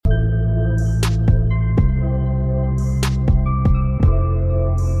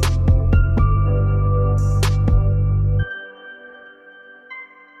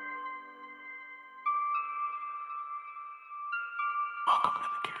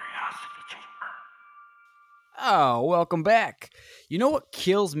Oh, welcome back. You know what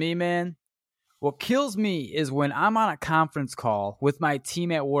kills me, man? What kills me is when I'm on a conference call with my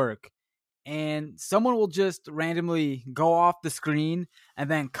team at work and someone will just randomly go off the screen and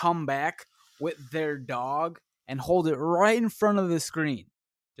then come back with their dog and hold it right in front of the screen.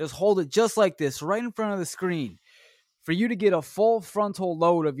 Just hold it just like this, right in front of the screen, for you to get a full frontal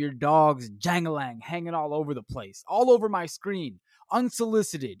load of your dog's jangalang hanging all over the place, all over my screen,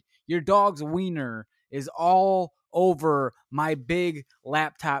 unsolicited. Your dog's wiener is all over my big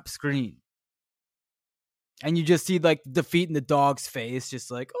laptop screen. And you just see like defeat in the dog's face, just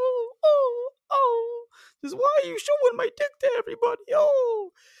like, oh, just why are you showing my dick to everybody?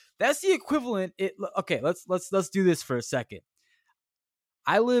 Oh, that's the equivalent. Okay, let's do this for a second.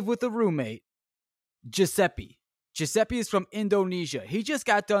 I live with a roommate, Giuseppe. Giuseppe is from Indonesia. He just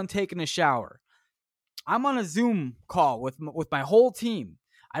got done taking a shower. I'm on a Zoom call with my whole team.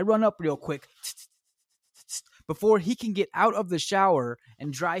 I run up real quick before he can get out of the shower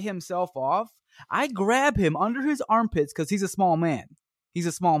and dry himself off. I grab him under his armpits because he's a small man. He's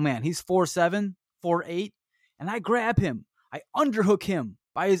 4'7", 4'8", and I grab him. I underhook him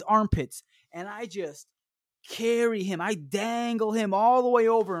by his armpits, and I just carry him. I dangle him all the way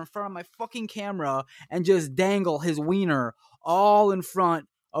over in front of my fucking camera and just dangle his wiener all in front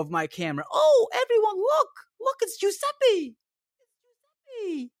of my camera. Oh, everyone, look, it's Giuseppe.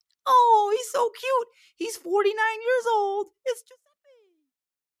 Oh, he's so cute. He's 49 years old. It's Giuseppe.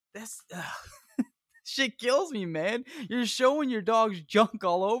 That's shit kills me, man. You're showing your dog's junk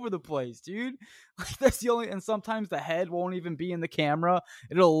all over the place, dude. Like, that's the only, and sometimes the head won't even be in the camera.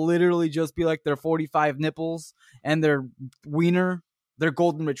 It'll literally just be like their 45 nipples and their wiener, their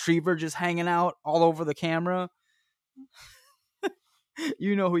golden retriever just hanging out all over the camera.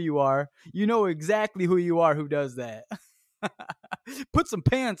 You know who you are. You know exactly who you are who does that. Put some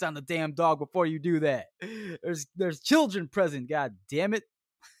pants on the damn dog before you do that. There's children present, god damn it.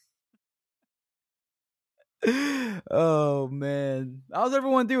 Oh man, how's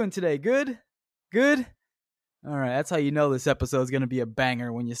everyone doing today? Good. All right, that's how you know this episode is gonna be a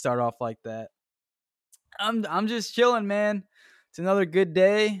banger when you start off like that. I'm just chilling, man. It's another good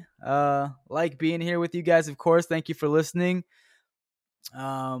day. Like being here with you guys, of course. Thank you for listening.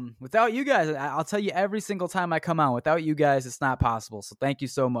 Without you guys, I'll tell you every single time I come on, without you guys, it's not possible. So thank you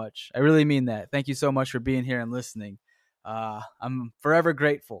so much. I really mean that. Thank you so much for being here and listening. I'm forever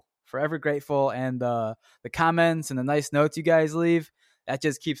grateful. And the comments and the nice notes you guys leave, that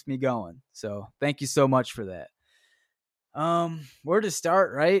just keeps me going. So thank you so much for that. Where to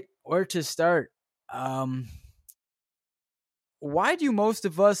start, right? Why do most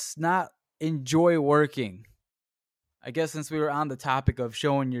of us not enjoy working? I guess since we were on the topic of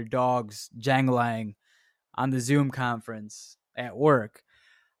showing your dog's jangling on the Zoom conference at work,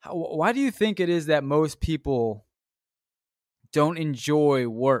 why do you think it is that most people don't enjoy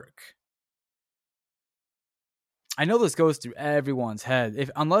work? I know this goes through everyone's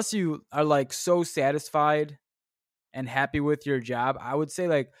head. Unless you are like so satisfied and happy with your job, I would say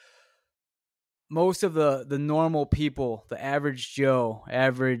like most of the normal people, the average Joe,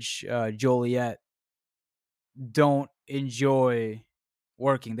 average Joliet, don't enjoy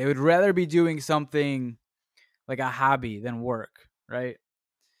working. They would rather be doing something like a hobby than work, right?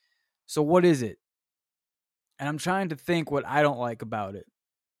 So what is it? And I'm trying to think what I don't like about it.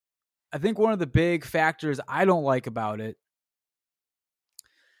 I think one of the big factors I don't like about it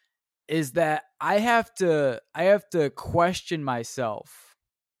is that I have to question myself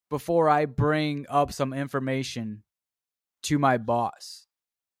before I bring up some information to my boss.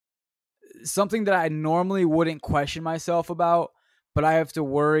 Something that I normally wouldn't question myself about, but I have to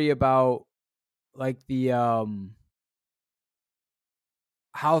worry about like the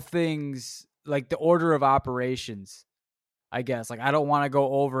how things, like the order of operations, I guess. Like I don't want to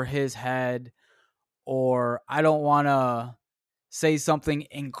go over his head, or I don't want to say something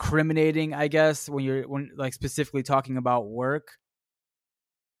incriminating, I guess, when like specifically talking about work.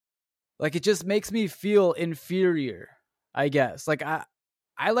 Like it just makes me feel inferior, I guess. Like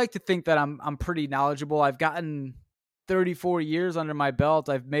I like to think that I'm pretty knowledgeable. I've gotten 34 years under my belt.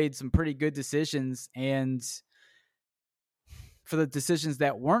 I've made some pretty good decisions, and for the decisions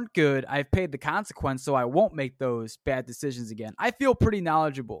that weren't good, I've paid the consequence, so I won't make those bad decisions again. I feel pretty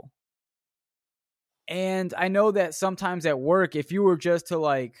knowledgeable. And I know that sometimes at work, if you were just to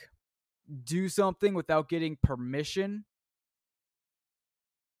like do something without getting permission,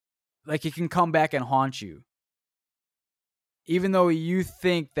 like it can come back and haunt you. Even though you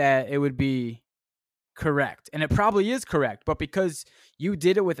think that it would be correct. And it probably is correct. But because you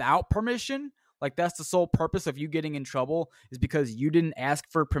did it without permission, like that's the sole purpose of you getting in trouble is because you didn't ask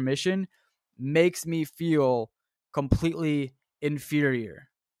for permission, makes me feel completely inferior,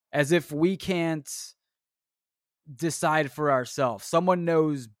 as if we can't decide for ourselves. Someone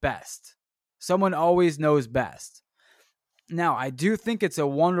knows best. Someone always knows best. Now, I do think it's a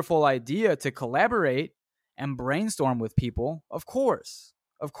wonderful idea to collaborate and brainstorm with people, of course,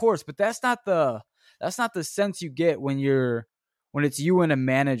 but that's not the sense you get when it's you and a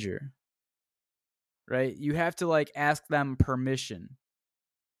manager, right? You have to like ask them permission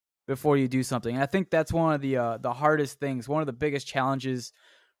before you do something. And I think that's one of the hardest things, one of the biggest challenges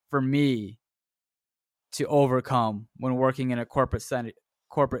for me to overcome when working in a corporate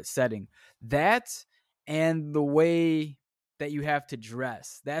setting. That and the way that you have to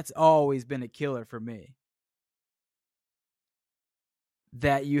dress. That's always been a killer for me.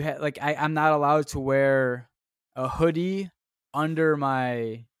 That you have like I'm not allowed to wear a hoodie under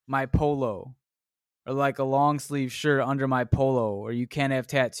my polo, or like a long sleeve shirt under my polo, or you can't have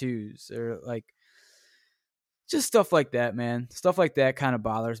tattoos, or like just stuff like that, man. Stuff like that kind of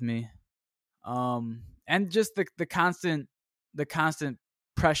bothers me. And just the constant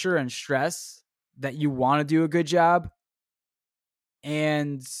pressure and stress that you want to do a good job,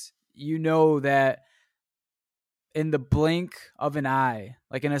 and you know that in the blink of an eye,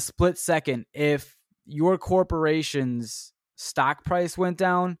 like in a split second, if your corporation's stock price went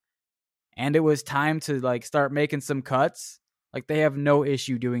down and it was time to like start making some cuts, like they have no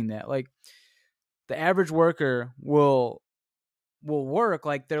issue doing that. Like the average worker will work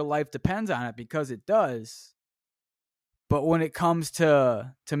like their life depends on it, because it does. But when it comes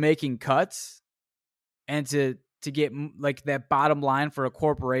to making cuts and to get like that bottom line for a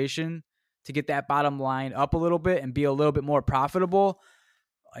corporation, to get that bottom line up a little bit and be a little bit more profitable,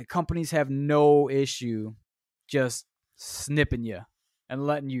 like companies have no issue just snipping you and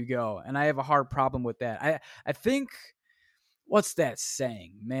letting you go. And I have a hard problem with that. I think, what's that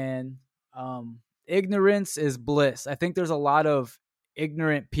saying, man? Ignorance is bliss. I think there's a lot of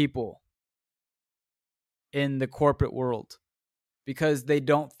ignorant people in the corporate world because they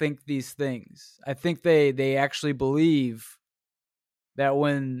don't think these things. I think they actually believe that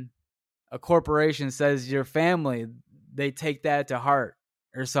when a corporation says your family, they take that to heart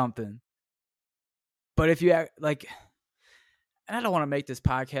or something. But if you act like, and I don't want to make this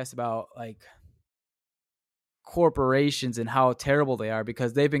podcast about like corporations and how terrible they are,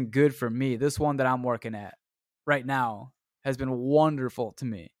 because they've been good for me. This one that I'm working at right now has been wonderful to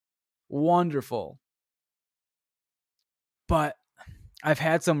me. Wonderful. But I've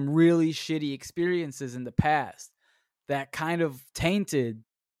had some really shitty experiences in the past that kind of tainted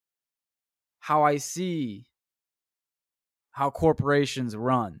how I see how corporations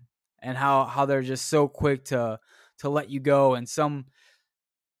run, and how they're just so quick to let you go. And some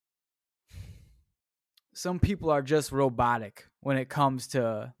people are just robotic when it comes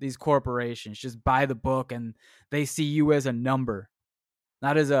to these corporations, just by the book, and they see you as a number,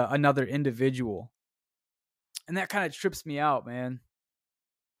 not as another individual. And that kind of trips me out, man.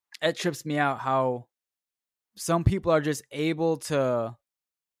 It trips me out how some people are just able to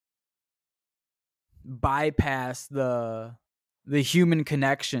bypass the human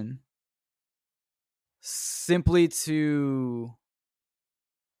connection simply to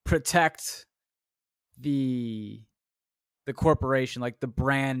protect the corporation, like the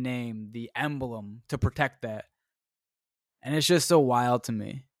brand name, the emblem, to protect that. And it's just so wild to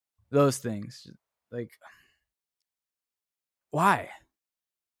me, those things. Like, why?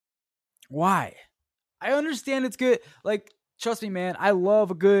 I understand it's good. Like, trust me, man, I love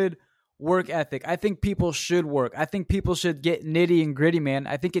a good work ethic. I think people should work. I think people should get nitty and gritty, man.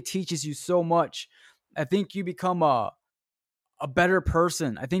 I think it teaches you so much. I think you become a better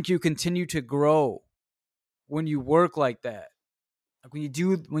person. I think you continue to grow when you work like that. Like when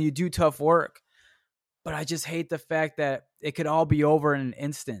you do tough work. But I just hate the fact that it could all be over in an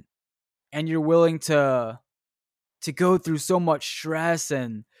instant, and you're willing to go through so much stress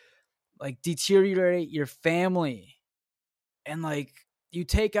and like deteriorate your family, and like you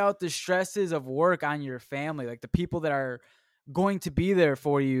take out the stresses of work on your family, like the people that are going to be there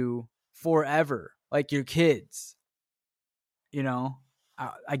for you forever, like your kids. You know,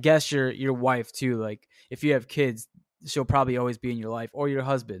 I guess your wife too. Like if you have kids, she'll probably always be in your life, or your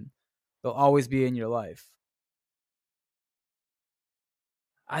husband. They'll always be in your life.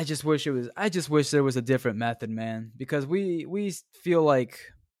 I just wish there was a different method, man, because we feel like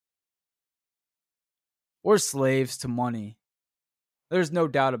we're slaves to money. There's no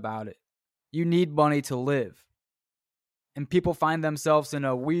doubt about it. You need money to live. And people find themselves in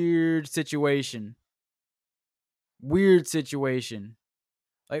a weird situation.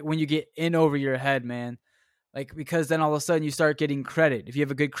 Like when you get in over your head, man. Like because then all of a sudden you start getting credit. If you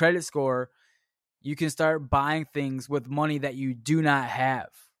have a good credit score, you can start buying things with money that you do not have.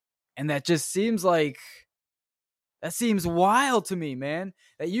 And that just seems like that seems wild to me, man.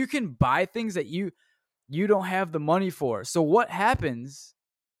 That you can buy things that you don't have the money for. So what happens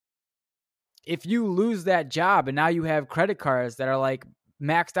if you lose that job and now you have credit cards that are like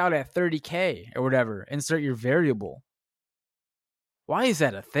maxed out at 30K or whatever? Insert your variable. Why is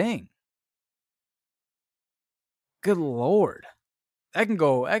that a thing? Good Lord. That can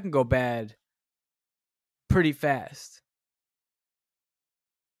go bad pretty fast.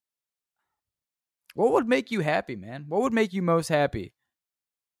 What would make you happy, man? What would make you most happy?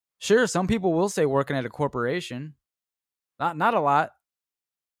 Sure, some people will say working at a corporation. Not a lot.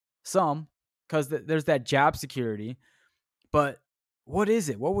 Some, because there's that job security. But what is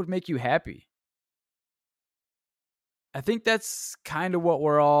it? What would make you happy? I think that's kind of what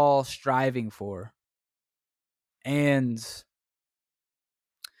we're all striving for. And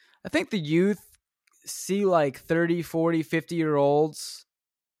I think the youth see like 30, 40, 50-year-olds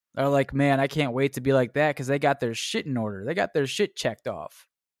are like, man, I can't wait to be like that because they got their shit in order. They got their shit checked off.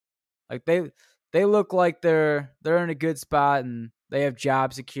 Like they look like they're in a good spot and they have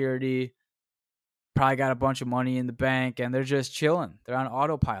job security, probably got a bunch of money in the bank, and they're just chilling. They're on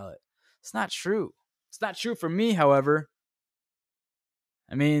autopilot. It's not true. It's not true for me, however.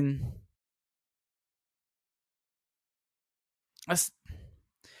 I mean,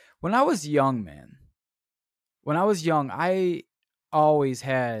 when I was young, man, I always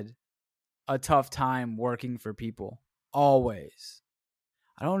had a tough time working for people. Always.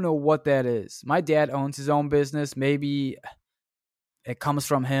 I don't know what that is. My dad owns his own business. Maybe it comes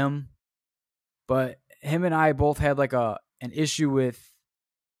from him. But him and I both had like an issue with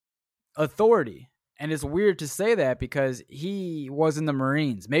authority. And it's weird to say that because he was in the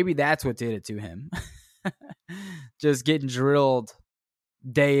Marines. Maybe that's what did it to him. Just getting drilled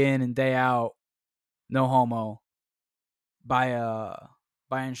day in and day out, no homo, by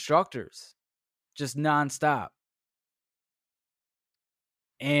instructors, just nonstop.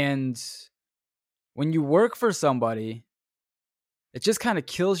 And when you work for somebody, it just kind of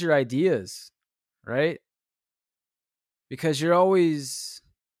kills your ideas, right? Because you're always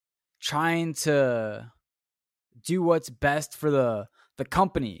trying to do what's best for the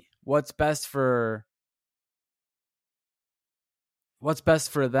company, what's best for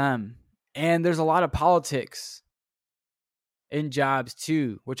them. And there's a lot of politics in jobs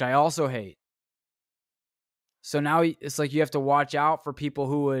too, which I also hate. So now it's like you have to watch out for people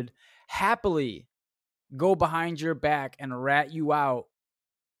who would happily go behind your back and rat you out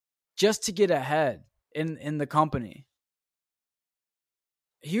just to get ahead in the company.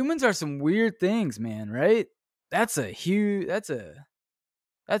 Humans are some weird things, man, right? That's a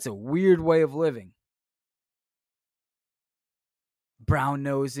weird way of living. Brown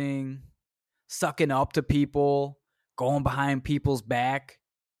nosing, sucking up to people, going behind people's back.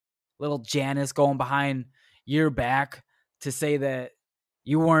 Little Janice going behind your back to say that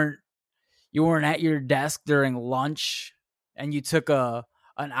you weren't at your desk during lunch and you took an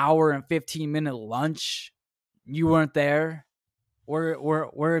hour and 15-minute lunch. You weren't there.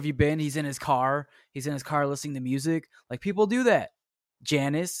 Where have you been? He's in his car. He's in his car listening to music. Like, people do that.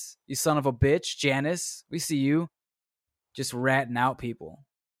 Janice, you son of a bitch. Janice, we see you. Just ratting out people.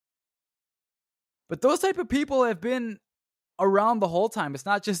 But those type of people have been around the whole time. It's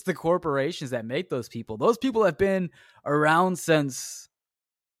not just the corporations that make those people. Those people have been around since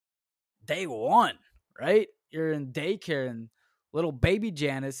day one, right? You're in daycare and little baby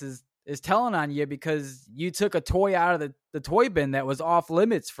Janice is telling on you because you took a toy out of the toy bin that was off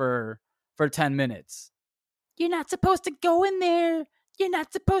limits for 10 minutes. You're not supposed to go in there. You're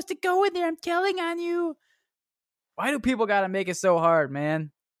not supposed to go in there. I'm telling on you. Why do people got to make it so hard,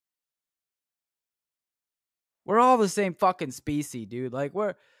 man? We're all the same fucking species, dude. Like,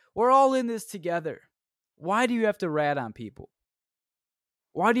 we're all in this together. Why do you have to rat on people?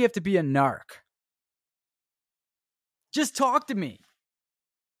 Why do you have to be a narc? Just talk to me.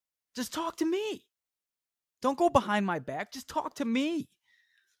 Just talk to me. Don't go behind my back. Just talk to me.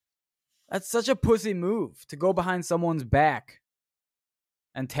 That's such a pussy move, to go behind someone's back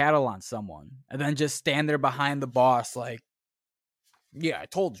and tattle on someone and then just stand there behind the boss like, yeah, I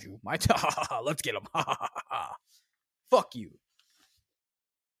told you. Let's get him. Fuck you.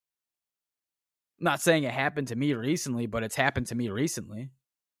 I'm not saying it happened to me recently, but it's happened to me recently.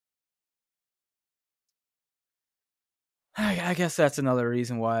 I guess that's another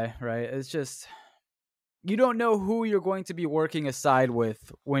reason why, right? It's just, you don't know who you're going to be working aside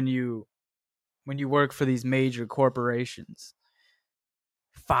with when you work for these major corporations.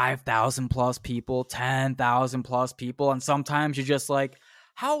 5,000 plus people, 10,000 plus people. And sometimes you're just like,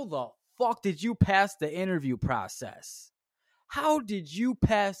 how the fuck did you pass the interview process? How did you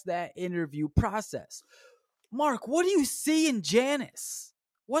pass that interview process? Mark, what do you see in Janice?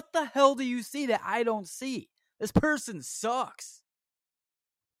 What the hell do you see that I don't see? This person sucks.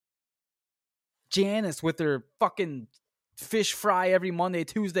 Janice with her fucking fish fry every Monday,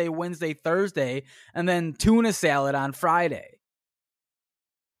 Tuesday, Wednesday, Thursday, and then tuna salad on Friday.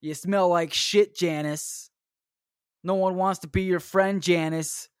 You smell like shit, Janice. No one wants to be your friend,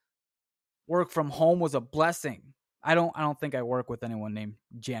 Janice. Work from home was a blessing. I don't think I work with anyone named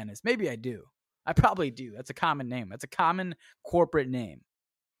Janice. Maybe I do. I probably do. That's a common name. That's a common corporate name.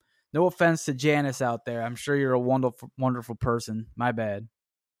 No offense to Janice out there. I'm sure you're a wonderful, wonderful person. My bad.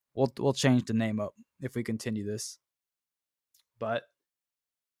 We'll change the name up if we continue this. But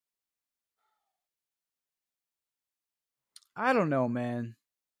I don't know, man.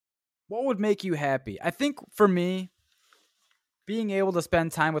 What would make you happy? I think for me, being able to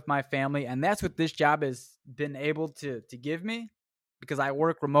spend time with my family, and that's what this job has been able to give me, because I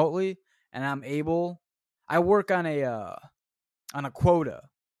work remotely and I work on a quota.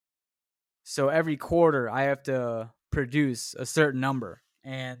 So every quarter I have to produce a certain number,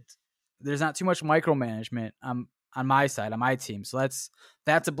 and there's not too much micromanagement on my side, on my team. So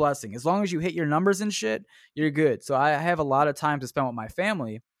that's a blessing. As long as you hit your numbers and shit, you're good. So I have a lot of time to spend with my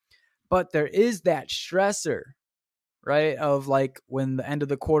family, but there is that stressor, right? Of like, when the end of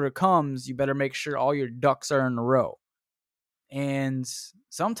the quarter comes, you better make sure all your ducks are in a row. And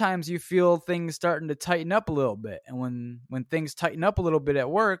sometimes you feel things starting to tighten up a little bit. And when things tighten up a little bit at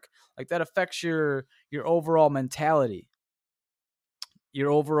work, like, that affects your overall mentality, your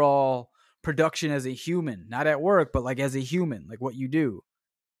overall production as a human, not at work, but like as a human, like what you do,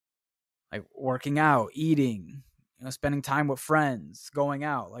 like working out, eating, spending time with friends, going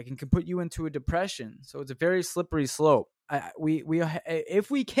out, like, it can put you into a depression. So it's a very slippery slope. We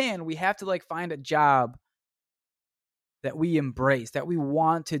if we can, we have to like find a job that we embrace, that we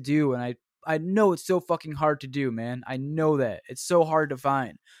want to do. And I know it's so fucking hard to do, man. I know that it's so hard to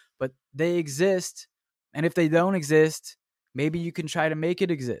find, but they exist. And if they don't exist, maybe you can try to make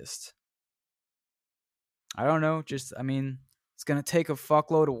it exist. I don't know. It's going to take a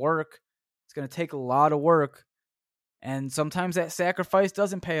fuckload of work. It's going to take a lot of work. And sometimes that sacrifice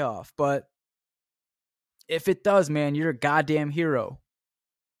doesn't pay off. But if it does, man, you're a goddamn hero.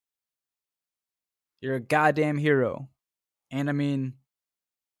 You're a goddamn hero. And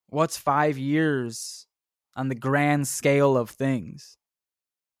what's 5 years on the grand scale of things?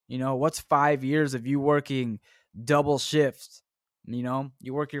 What's 5 years of you working double shifts?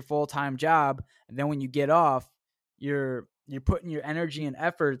 You work your full-time job, and then when you get off, you're putting your energy and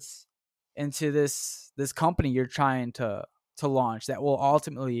efforts into this company you're trying to launch that will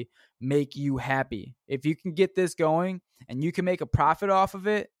ultimately make you happy. If you can get this going and you can make a profit off of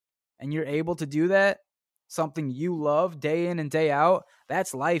it, and you're able to do that, something you love day in and day out,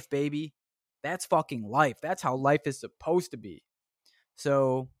 that's life, baby. That's fucking life. That's how life is supposed to be.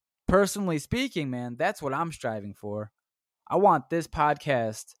 So, personally speaking, man, that's what I'm striving for. I want this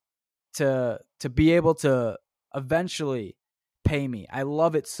podcast to be able to eventually pay me. I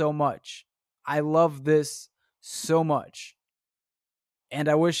love it so much. I love this so much. And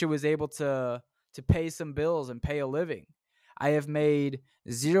I wish it was able to pay some bills and pay a living. I have made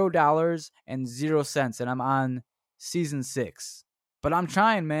 $0 and 0 cents, and I'm on season 6. But I'm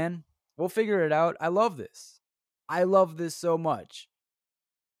trying, man. We'll figure it out. I love this. I love this so much.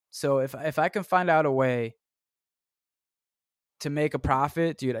 So if I can find out a way to make a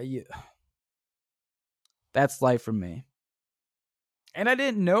profit, dude, that's life for me. And I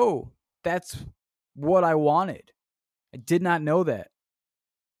didn't know that's what I wanted. I did not know that.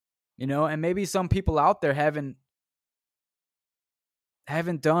 And maybe some people out there haven't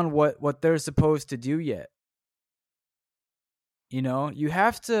done what they're supposed to do yet. You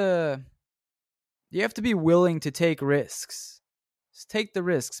have to be willing to take risks. Just take the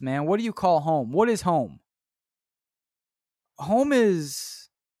risks, man. What do you call home? What is home? Home is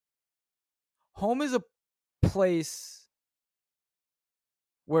a place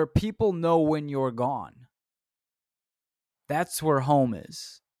where people know when you're gone. That's where home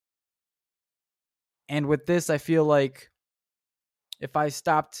is. And with this, I feel like if I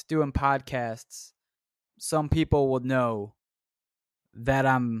stopped doing podcasts, some people would know that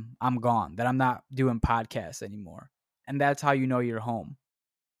I'm gone, that I'm not doing podcasts anymore. And that's how you know you're home.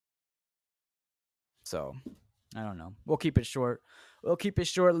 So, I don't know. We'll keep it short.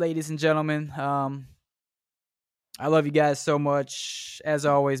 Ladies and gentlemen. I love you guys so much. As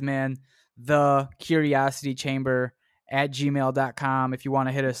always, man, the Curiosity Chamber at gmail.com if you want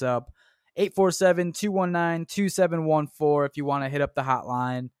to hit us up. 847-219-2714 if you want to hit up the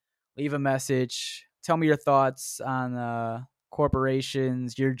hotline. Leave a message. Tell me your thoughts on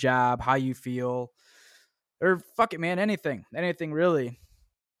corporations, your job, how you feel. Or fuck it, man, anything. Anything, really.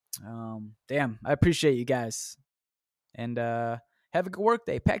 Damn, I appreciate you guys. And have a good work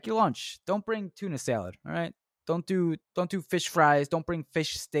day. Pack your lunch. Don't bring tuna salad, all right? Don't do fish fries. Don't bring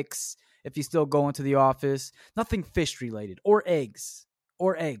fish sticks if you still go into the office. Nothing fish related. Or eggs.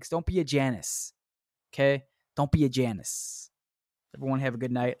 Don't be a Janice. Okay? Don't be a Janice. Everyone have a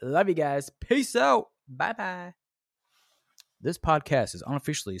good night. Love you guys. Peace out. Bye-bye. This podcast is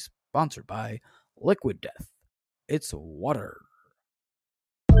unofficially sponsored by Liquid Death. It's water.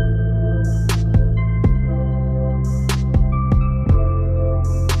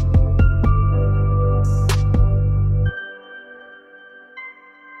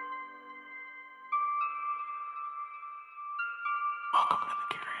 Welcome to the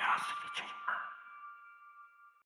Curiosity Chamber.